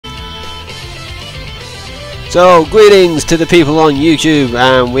So, greetings to the people on YouTube,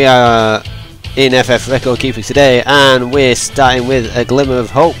 and we are in FFRK Keeper today, and we're starting with a Glimmer of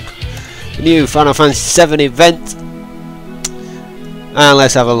Hope, the new Final Fantasy VII event. And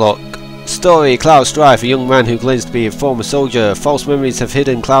let's have a look. Story: Cloud Strife, a young man who claims to be a former soldier. False memories have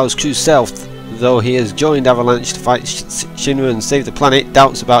hidden Cloud's true self. Though he has joined Avalanche to fight Shinra and save the planet,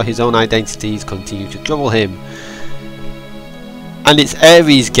 doubts about his own identities continue to trouble him. And it's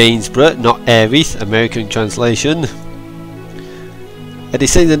Ares Gainsborough, not Ares, American translation. A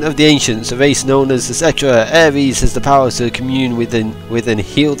descendant of the ancients, a race known as the Cetra, Ares has the power to commune with and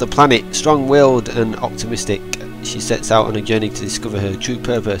heal the planet. Strong-willed and optimistic, she sets out on a journey to discover her true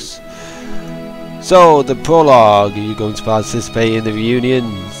purpose. So, the prologue. Are you going to participate in the reunion?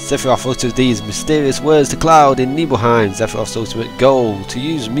 Sephiroth utters these mysterious words to Cloud in Nibelheim. Sephiroth's ultimate goal: to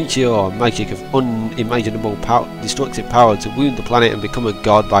use Meteor, magic of unimaginable destructive power, to wound the planet and become a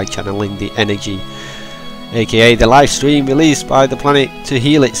god by channeling the energy, aka the life stream released by the planet to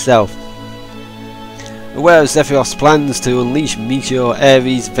heal itself. Aware of Sephiroth's plans to unleash Meteor,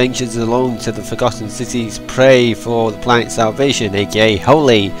 Ares ventures alone to the Forgotten Cities, pray for the planet's salvation, aka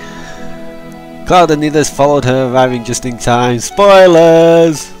Holy. Cloud and the others followed her, arriving just in time.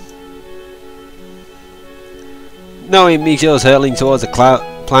 Spoilers! Knowing Meteor's hurtling towards the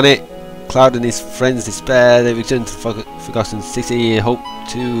planet, Cloud and his friends despair. They return to the Forgotten City and hope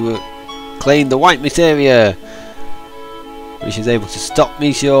to claim the white materia, which is able to stop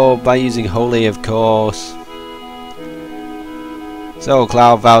Meteor by using Holy, of course. So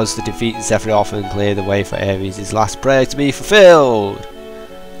Cloud vows to defeat Sephiroth and clear the way for Ares' last prayer to be fulfilled.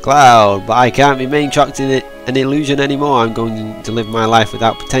 Cloud: but I can't remain trapped in an illusion anymore. I'm going to live my life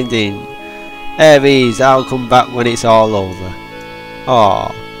without pretending. Ares: I'll come back when it's all over.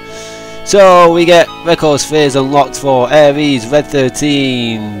 Aww. So we get record spheres unlocked for Ares, Red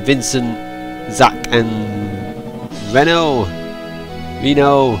 13, Vincent, Zack and Reno.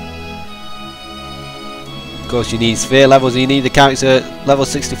 Of course you need sphere levels, you need the character level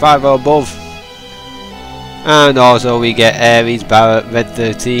 65 or above. And also we get Ares, Barret, Red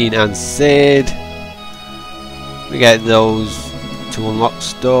 13 and Sid. We get those to unlock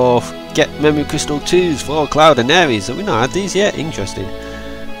stuff. Get Memory Crystal 2s for Cloud and Ares. Have we not had these yet? Interesting.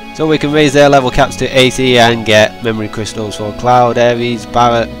 So we can raise their level caps to 80 and get Memory Crystals for Cloud, Ares,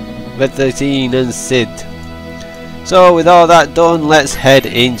 Barret, Red 13 and Sid. So with all that done, let's head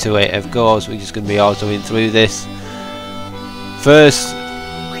into it. Of course we're just going to be autoing through this. First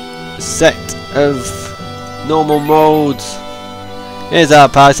set of normal modes. Here's our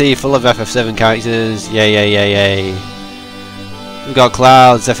party full of FF7 characters. Yay, yay, yay, yay. We've got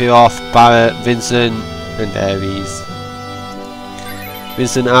Cloud, Sephiroth, Barret, Vincent and Ares.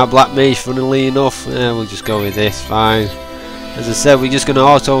 Vincent, our black mage, funnily enough. We'll just go with this, fine. As I said, we're just going to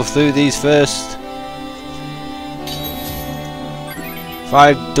auto through these first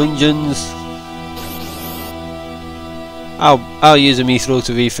 5 dungeons. I'll use a Mithril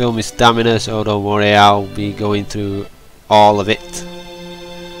to refill my stamina, so don't worry, I'll be going through all of it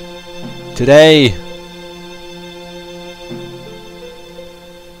today.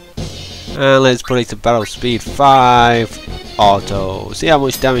 And let's put it to barrel speed 5, auto. See how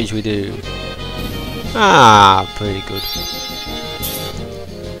much damage we do. Ah, pretty good.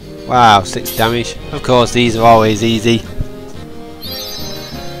 Wow, 6 damage. Of course, these are always easy.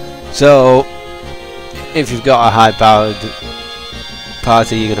 So if you've got a high powered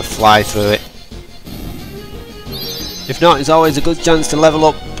party, you're going to fly through it. If not, it's always a good chance to level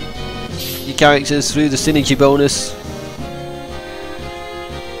up your characters through the synergy bonus.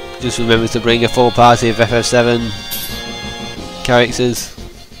 Just remember to bring a full party of FF7 characters.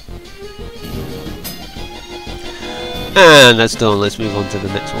 And that's done, let's move on to the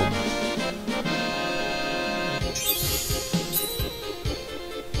next one.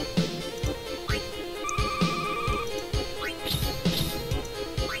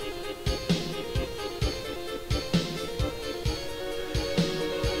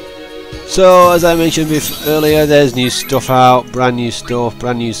 So as I mentioned earlier, there's new stuff out, brand new stuff,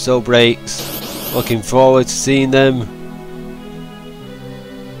 brand new soul breaks. Looking forward to seeing them.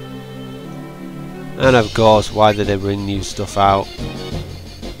 And of course, why did they bring new stuff out?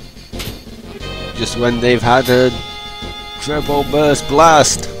 Just when they've had a triple burst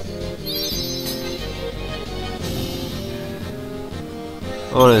blast.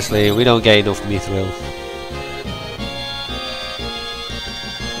 Honestly, we don't get enough Mithril.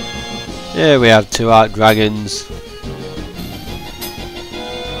 Here we have 2 Art Dragons.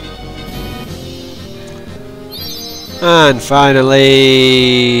 And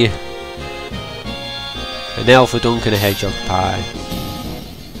finally an Elf, a Dunk and a Hedgehog Pie.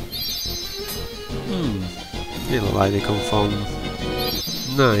 They look like they come from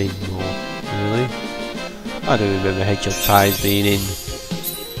 9 more, really. I don't remember hedgehog pies being in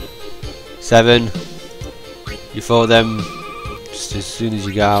 7. Before them, just as soon as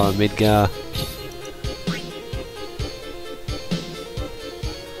you go out of Midgar.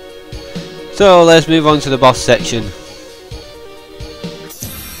 So let's move on to the boss section.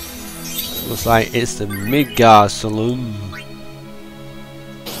 Looks like it's the Midgar Saloon.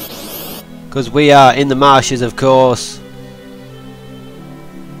 Because we are in the marshes, of course,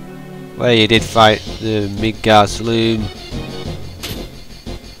 where you did fight the Midgar Saloon.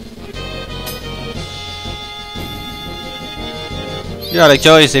 You had a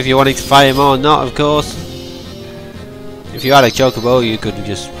choice if you wanted to fight him or not, of course. If you had a chocobo, you could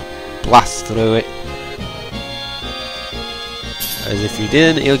just blast through it. As if you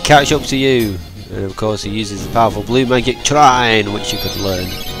didn't, he'll catch up to you. And of course he uses the powerful blue magic trine, which you could learn.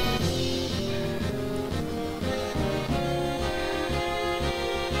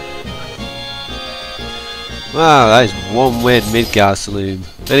 Wow, that is one weird Midgar Saloon.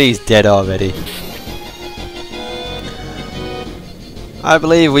 And he's dead already. I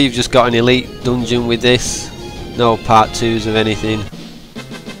believe we've just got an elite dungeon with this. No part 2s of anything.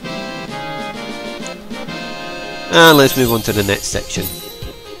 And let's move on to the next section.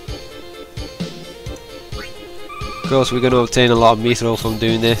 Of course, we're going to obtain a lot of mithril from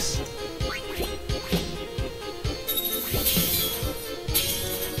doing this.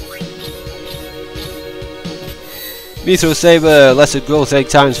 Mithril Saber, lesser growth egg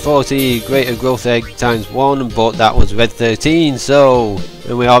times 40, greater growth egg times 1, but that was red 13, so,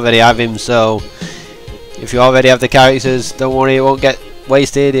 and we already have him, so if you already have the characters, don't worry, it won't get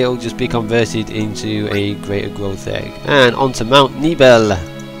wasted, it'll just be converted into a greater growth egg. And onto Mount Nibel.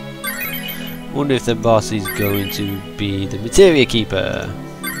 Wonder if the boss is going to be the Materia Keeper.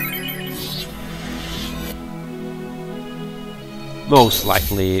 Most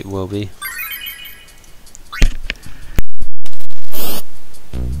likely it will be.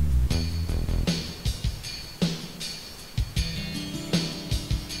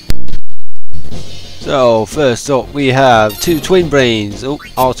 So first up we have 2 twin brains. Oh,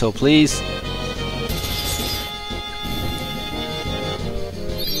 auto please.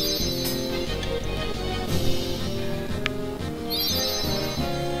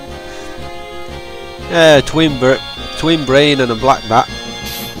 Twin brain and a black bat.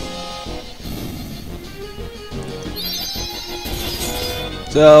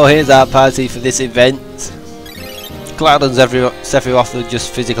 So here's our party for this event. Cloud and Sephiroth are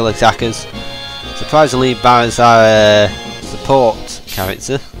just physical attackers. Surprisingly, Barret's our support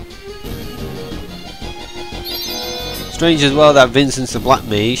character. Strange as well that Vincent's the black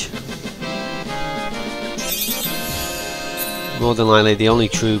mage. More than likely the only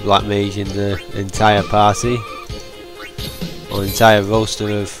true black mage in the entire party. Or entire roster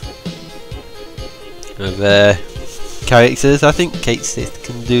of characters. I think Kate Sith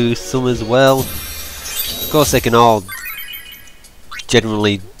can do some as well. Of course they can all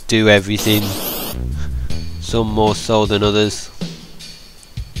generally do everything. Some more so than others.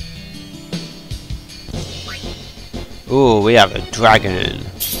 Oh, we have a dragon.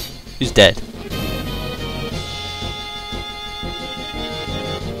 Who's dead?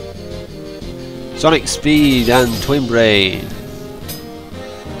 Sonic Speed and Twin Brain.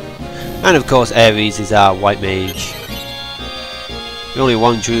 And of course Ares is our white mage. The only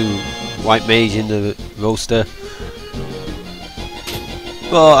one true white mage in the roster.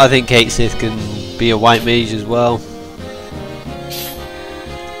 Well, I think Kate Sith can be a white mage as well.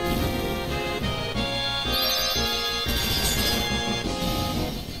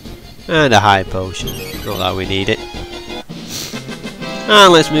 And a high potion. Not that we need it.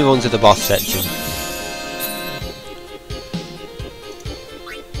 And let's move on to the boss section.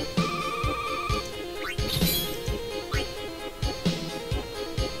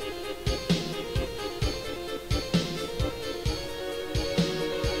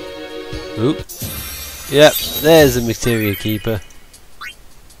 Oop. Yep, there's the Materia Keeper.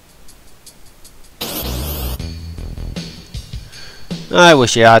 I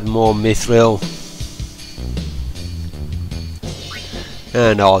wish I had more mithril.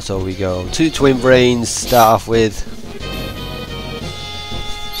 And also we go 2 twin brains, start off with.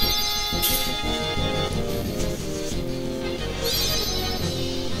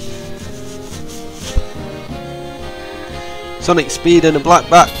 Sonic Speed and a black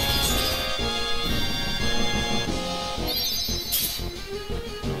bat.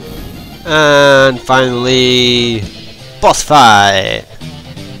 And finally, boss fight.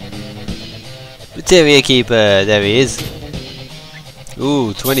 Materia Keeper, there he is.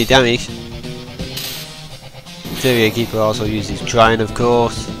 Ooh, 20 damage. Interior Keeper also uses Trine, of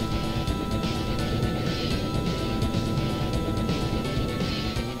course.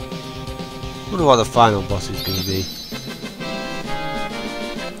 Wonder what the final boss is going to be.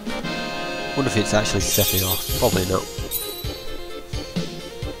 Wonder if it's actually Sephiroth. Probably not.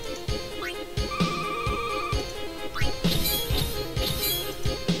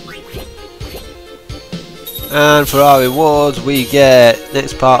 And for our rewards, we get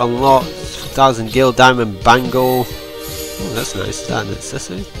next part unlocked 1000 Gil Diamond Bangle. Oh, that's nice. Is that an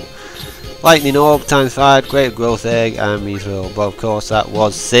accessory? Lightning Orb times 5, Greater Growth Egg, and Mithril. But of course, that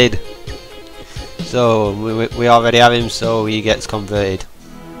was Sid. So we already have him, so he gets converted.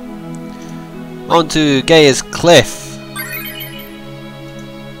 On to Gaia's Cliff.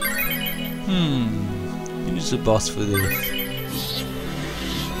 Who's the boss for this?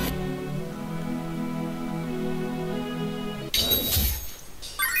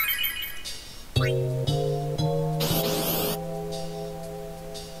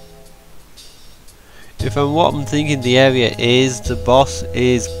 If I'm what I'm thinking the area is, the boss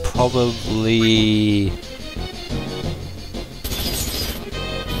is probably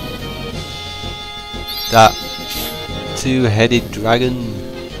that two-headed dragon.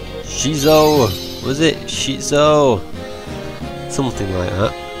 Shizo, was it? Shizo, something like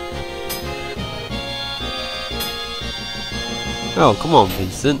that. Oh, come on,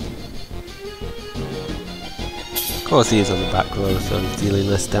 Vincent. Of course he is on the back row, so he's dealing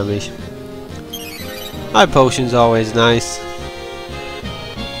less damage. High potion's always nice.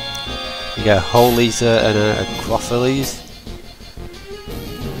 You get a Holisa and a Acrophiles.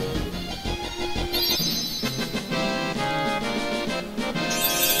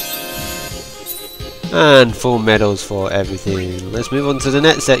 And full medals for everything. Let's move on to the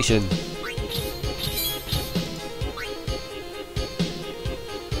next section.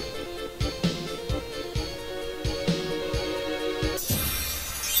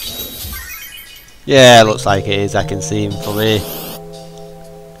 Yeah, looks like it is. I can see him from here.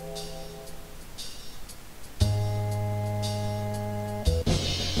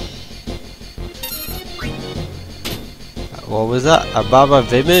 What was that?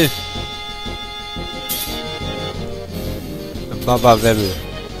 FFVII? FFVII.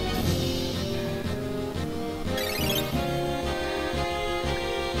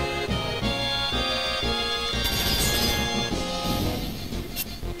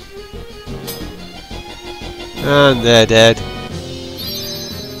 And they're dead.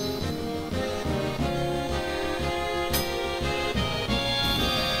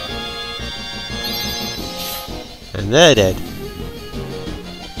 And they're dead.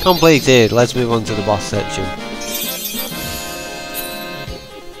 Completed. Let's move on to the boss section.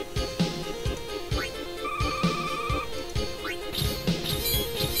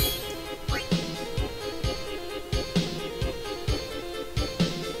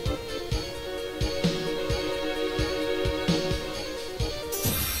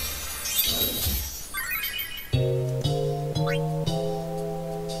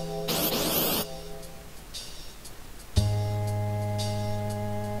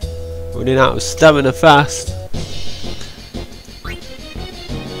 Running out of stamina fast.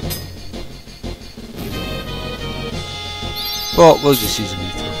 But we'll just use a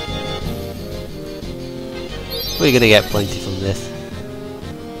meter. We're gonna get plenty from this.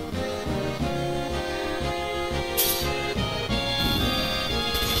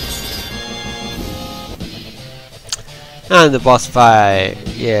 And the boss fight.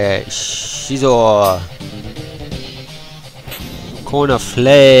 Yeah, Shizo. Corner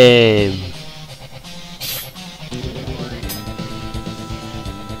Flame.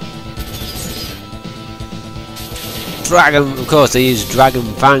 Dragon, of course they use Dragon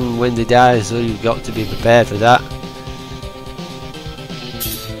Fang when they die, so you've got to be prepared for that.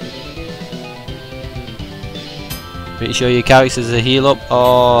 Make sure your characters are heal up,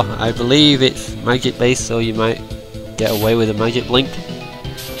 or I believe it's magic based, so you might get away with a magic blink.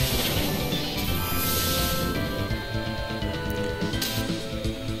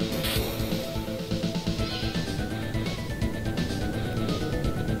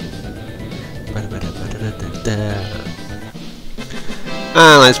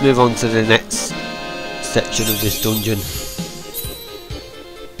 And let's move on to the next section of this dungeon.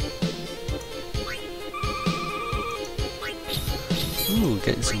 Ooh,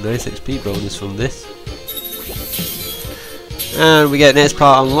 getting some nice XP bonus from this. And we get next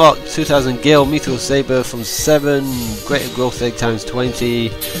part unlocked, 2000 Gil, Mithril Saber from 7, Greater Growth Egg times 20,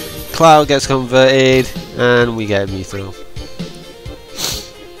 Cloud gets converted, and we get a Mithril.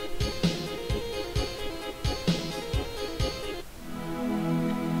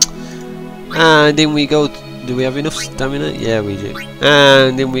 And in we go Do we have enough stamina? Yeah, we do.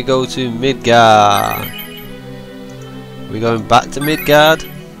 And then we go to Midgard. We're going back to Midgard.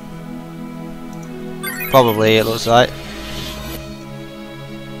 Probably, it looks like.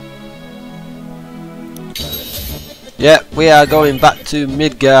 Yep, we are going back to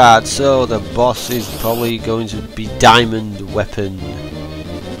Midgard. So the boss is probably going to be Diamond Weapon.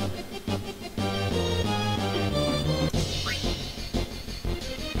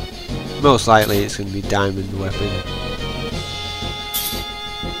 Most likely it's going to be Diamond Weapon.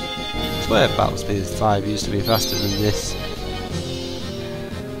 I swear Battle Speed 5 used to be faster than this.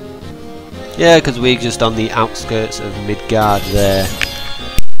 Yeah, because we're just on the outskirts of Midgard there.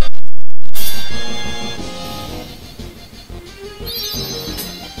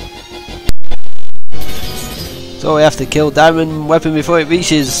 So we have to kill Diamond Weapon before it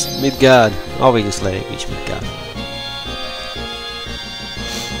reaches Midgard. Or we just let it reach Midgard.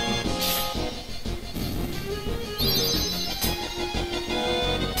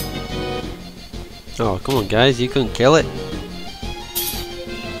 Oh, come on guys, you couldn't kill it.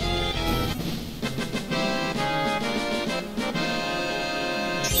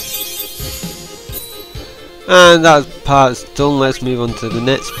 And that part's done. Let's move on to the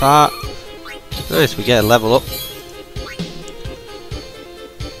next part. Nice, we get a level up.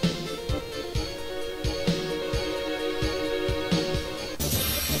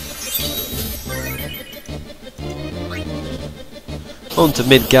 On to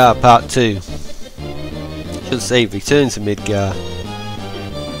Midgard part 2. Should say return to Midgard.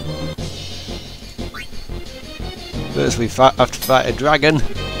 First we have to fight a dragon.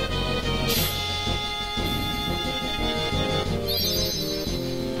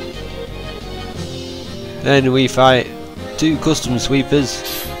 Then we fight 2 custom sweepers.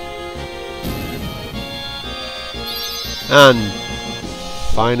 And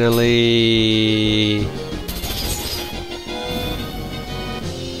finally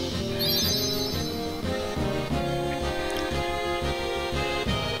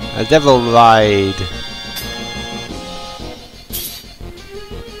a devil ride.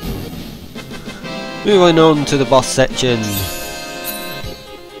 Moving on to the boss section.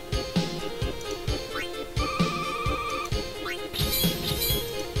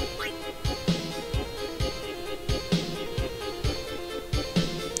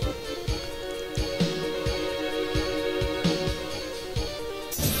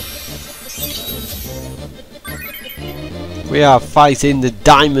 We are fighting the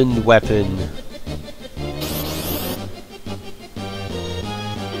Diamond Weapon.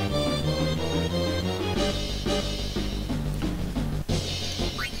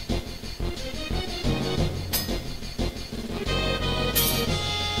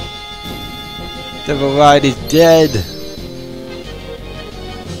 Devil Ride is dead.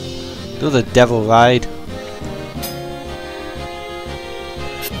 Another Devil Ride.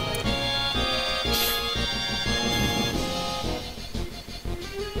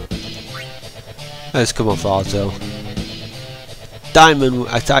 Let's come off auto. Diamond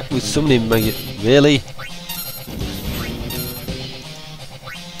attack with summoning magnet. Really?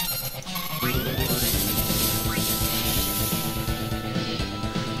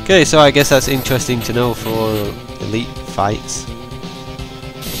 Okay, so I guess that's interesting to know for elite fights.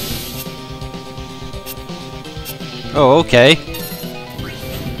 Oh, okay.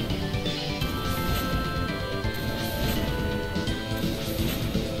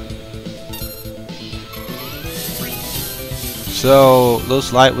 So,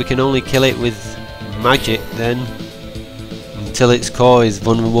 looks like we can only kill it with magic then. Until its core is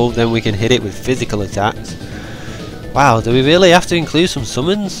vulnerable, then we can hit it with physical attacks. Wow, do we really have to include some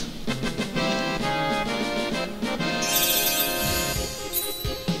summons?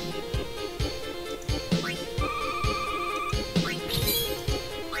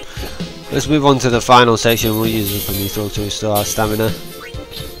 Let's move on to the final section. We'll use it when we throw to restore our stamina.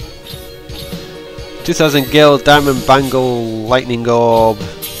 2000 gil, diamond bangle, lightning orb,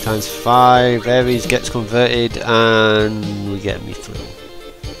 times 5, Ares gets converted and we get mithril.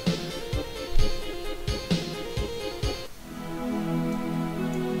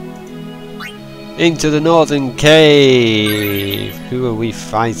 Into the northern cave! Who are we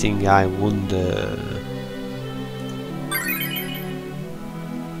fighting, I wonder?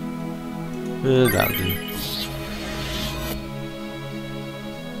 That'll do.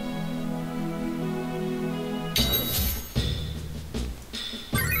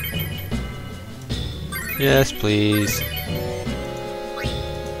 Yes, please.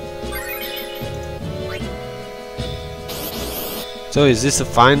 So is this the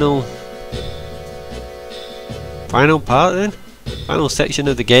final part then? Final section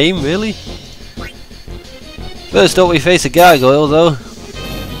of the game, really? First up we face a gargoyle though.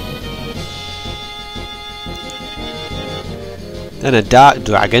 Then a dark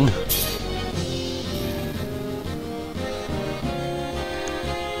dragon.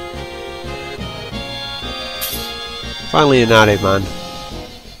 Finally an Ari man.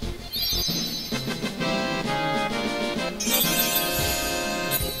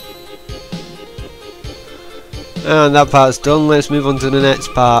 And that part's done, let's move on to the next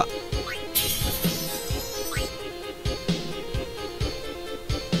part.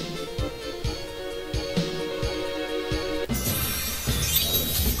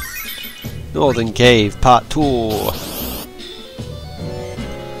 Northern Cave, part 2.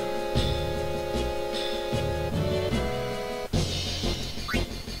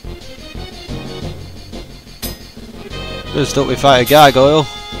 First up we fight a gargoyle.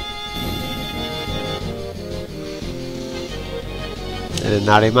 Then a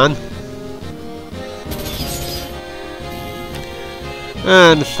Nari man.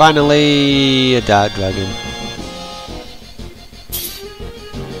 And finally a dark dragon.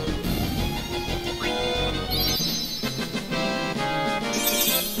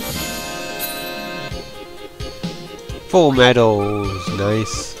 Full medals,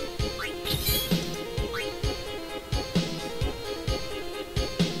 nice.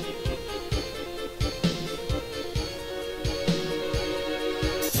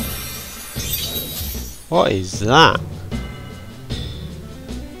 What is that?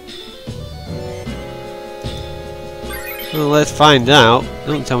 Well, let's find out.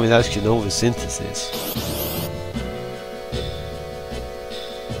 Don't tell me that's Genova synthesis.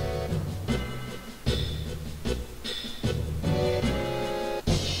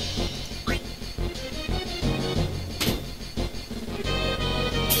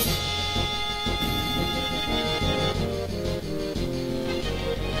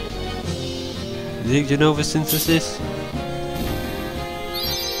 Is it Genova synthesis?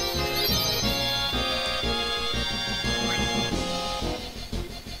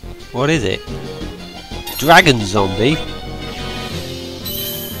 What is it? Dragon zombie?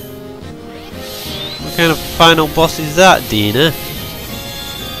 What kind of final boss is that, Dina?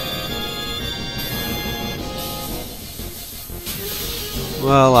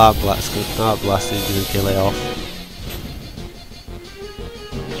 Well, our blast is going to kill it off.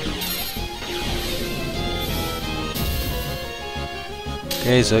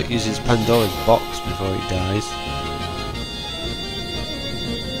 Okay, so it uses Pandora's box before it dies.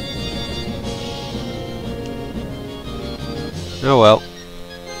 Oh well.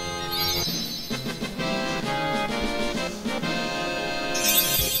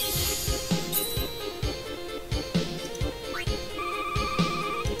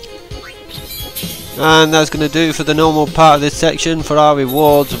 And that's going to do for the normal part of this section. For our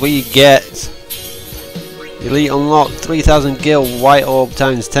rewards we get Elite unlock 3000 gil, white orb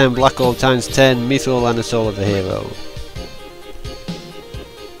times 10, black orb times 10, mithril and a soul of a hero.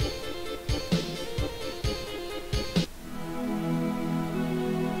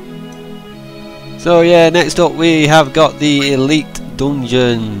 So yeah, next up we have got the Elite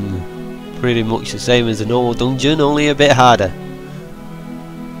Dungeon. Pretty much the same as the normal dungeon, only a bit harder.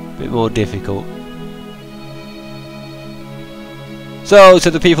 A bit more difficult. So,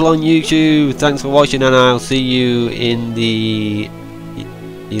 to the people on YouTube, thanks for watching and I'll see you in the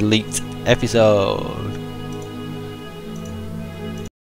Elite episode.